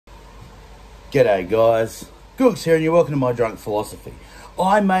G'day guys, Gooks here and you're welcome to My Drunk Philosophy.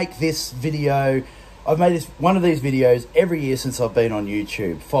 I make this video, I've made one of these videos every year since I've been on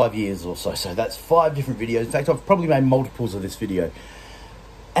YouTube, 5 years or so. So that's 5 different videos. In fact, I've probably made multiples of this video.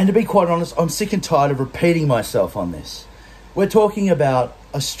 And to be quite honest, I'm sick and tired of repeating myself on this. We're talking about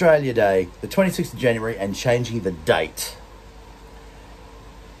Australia Day, the 26th of January, and changing the date.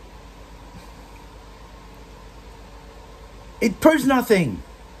 It proves nothing.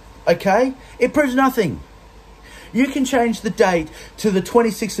 Okay? It proves nothing. You can change the date to the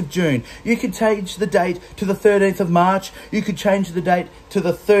 26th of June. You can change the date to the 13th of March. You could change the date to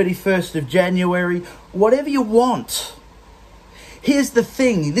the 31st of January. Whatever you want. Here's the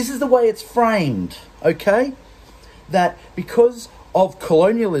thing. This is the way it's framed. Okay? That because of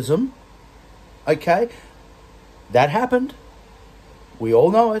colonialism, okay, that happened. We all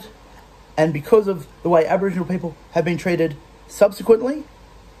know it. And because of the way Aboriginal people have been treated subsequently,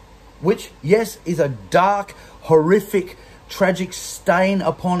 which, yes, is a dark, horrific, tragic stain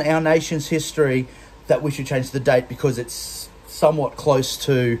upon our nation's history, that we should change the date because it's somewhat close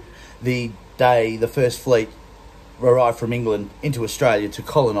to the day the First Fleet arrived from England into Australia to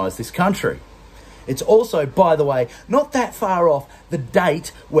colonise this country. It's also, by the way, not that far off the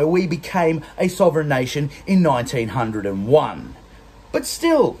date where we became a sovereign nation in 1901. But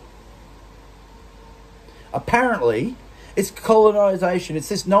still, apparently, it's colonisation. It's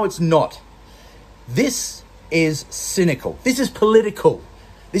this. No, it's not. This is cynical. This is political.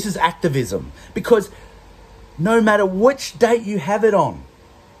 This is activism. Because no matter which date you have it on,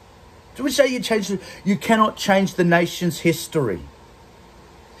 which day you change it, you cannot change the nation's history.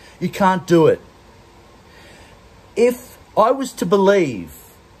 You can't do it. If I was to believe,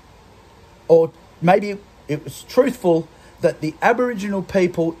 or maybe it was truthful, that the Aboriginal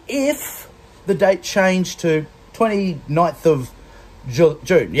people, if the date changed to 29th of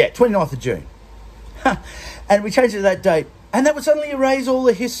June. Yeah, 29th of June. And we changed it to that date. And that would suddenly erase all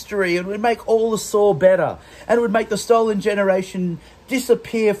the history. It would make all the sore better. And it would make the stolen generation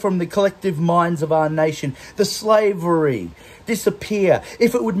disappear from the collective minds of our nation. The slavery disappear.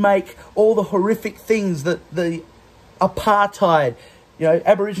 If it would make all the horrific things that the apartheid, you know,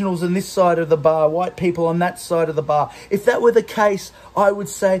 Aboriginals on this side of the bar, white people on that side of the bar. If that were the case, I would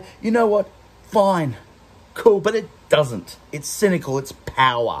say, you know what? Fine. Cool, but it doesn't. It's cynical. It's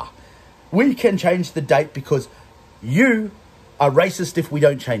power. We can change the date because you are racist if we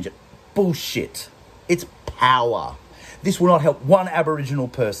don't change it. Bullshit. It's power. This will not help one Aboriginal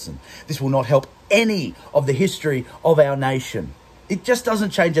person. This will not help any of the history of our nation. It just doesn't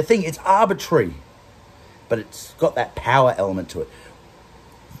change a thing. It's arbitrary. But it's got that power element to it.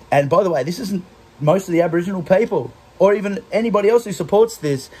 And by the way, this isn't most of the Aboriginal people, or even anybody else who supports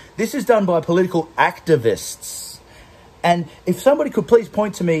this. This is done by political activists. And if somebody could please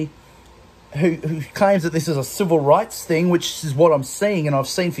point to me who claims that this is a civil rights thing, which is what I'm seeing and I've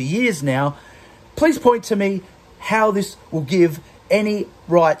seen for years now, please point to me how this will give any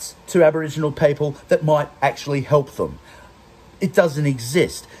rights to Aboriginal people that might actually help them. It doesn't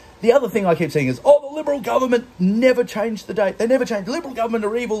exist. The other thing I keep saying is, oh, the Liberal government never changed the date. They never changed. The Liberal government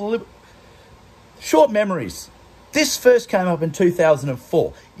are evil. Short memories. This first came up in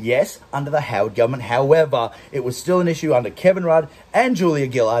 2004. Yes, under the Howard government. However, it was still an issue under Kevin Rudd and Julia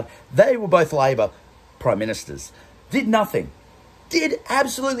Gillard. They were both Labor Prime Ministers. Did nothing. Did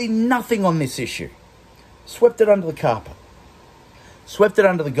absolutely nothing on this issue. Swept it under the carpet. Swept it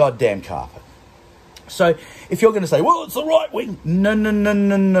under the goddamn carpet. So, if you're going to say, well, it's the right wing. No.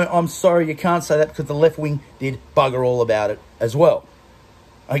 I'm sorry, you can't say that because the left wing did bugger all about it as well.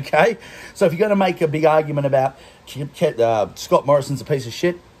 Okay? So if you're going to make a big argument about Scott Morrison's a piece of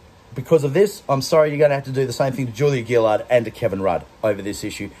shit because of this, I'm sorry, you're going to have to do the same thing to Julia Gillard and to Kevin Rudd over this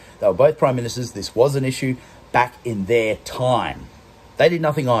issue. They were both Prime Ministers. This was an issue back in their time. They did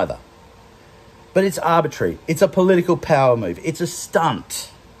nothing either. But it's arbitrary. It's a political power move. It's a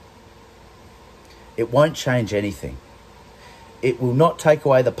stunt. It won't change anything. It will not take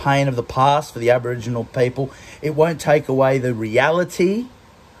away the pain of the past for the Aboriginal people. It won't take away the reality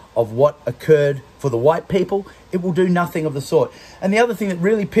of what occurred for the white people. It will do nothing of the sort. And the other thing that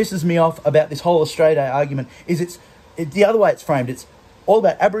really pisses me off about this whole Australia Day argument is it's the other way it's framed. It's all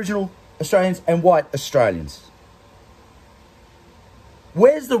about Aboriginal Australians and white Australians.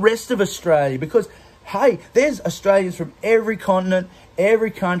 Where's the rest of Australia? Because, hey, there's Australians from every continent,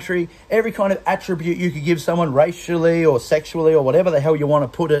 every country, every kind of attribute you could give someone racially or sexually or whatever the hell you want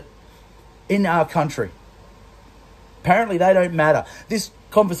to put it in our country. Apparently they don't matter. This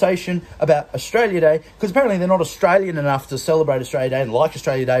conversation about Australia Day, because apparently they're not Australian enough to celebrate Australia Day and like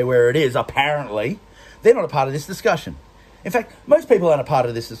Australia Day where it is, apparently. They're not a part of this discussion. In fact, most people aren't a part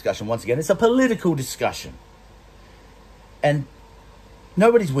of this discussion. Once again, it's a political discussion. And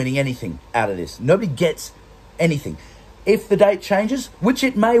nobody's winning anything out of this. Nobody gets anything. If the date changes, which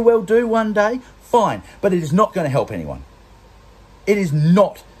it may well do one day, fine. But it is not going to help anyone. It is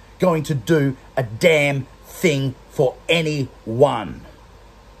not going to do a damn thing for anyone.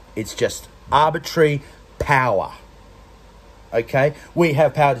 It's just arbitrary power. Okay? We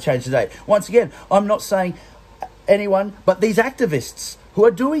have power to change the date. Once again, I'm not saying anyone, but these activists who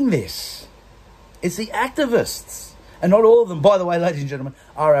are doing this. It's the activists. And not all of them, by the way, ladies and gentlemen,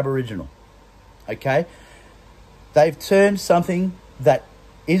 are Aboriginal. Okay? They've turned something that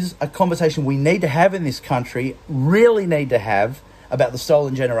is a conversation we need to have in this country, really need to have, about the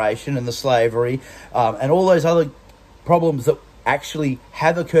stolen generation and the slavery and all those other problems that actually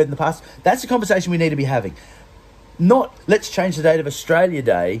have occurred in the past. That's a conversation we need to be having. Not, let's change the date of Australia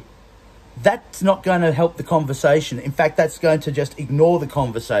Day. That's not going to help the conversation. In fact, that's going to just ignore the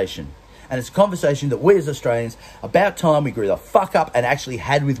conversation. And it's a conversation that we as Australians, about time we grew the fuck up and actually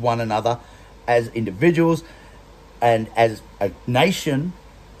had with one another as individuals and as a nation,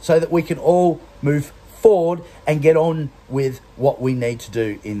 so that we can all move forward and get on with what we need to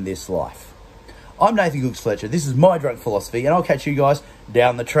do in this life. I'm Nathan Gooks Fletcher. This is my drunk philosophy, and I'll catch you guys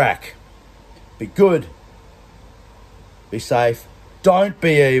down the track. Be good. Be safe. Don't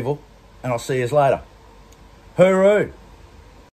be evil. And I'll see you later. Hooroo.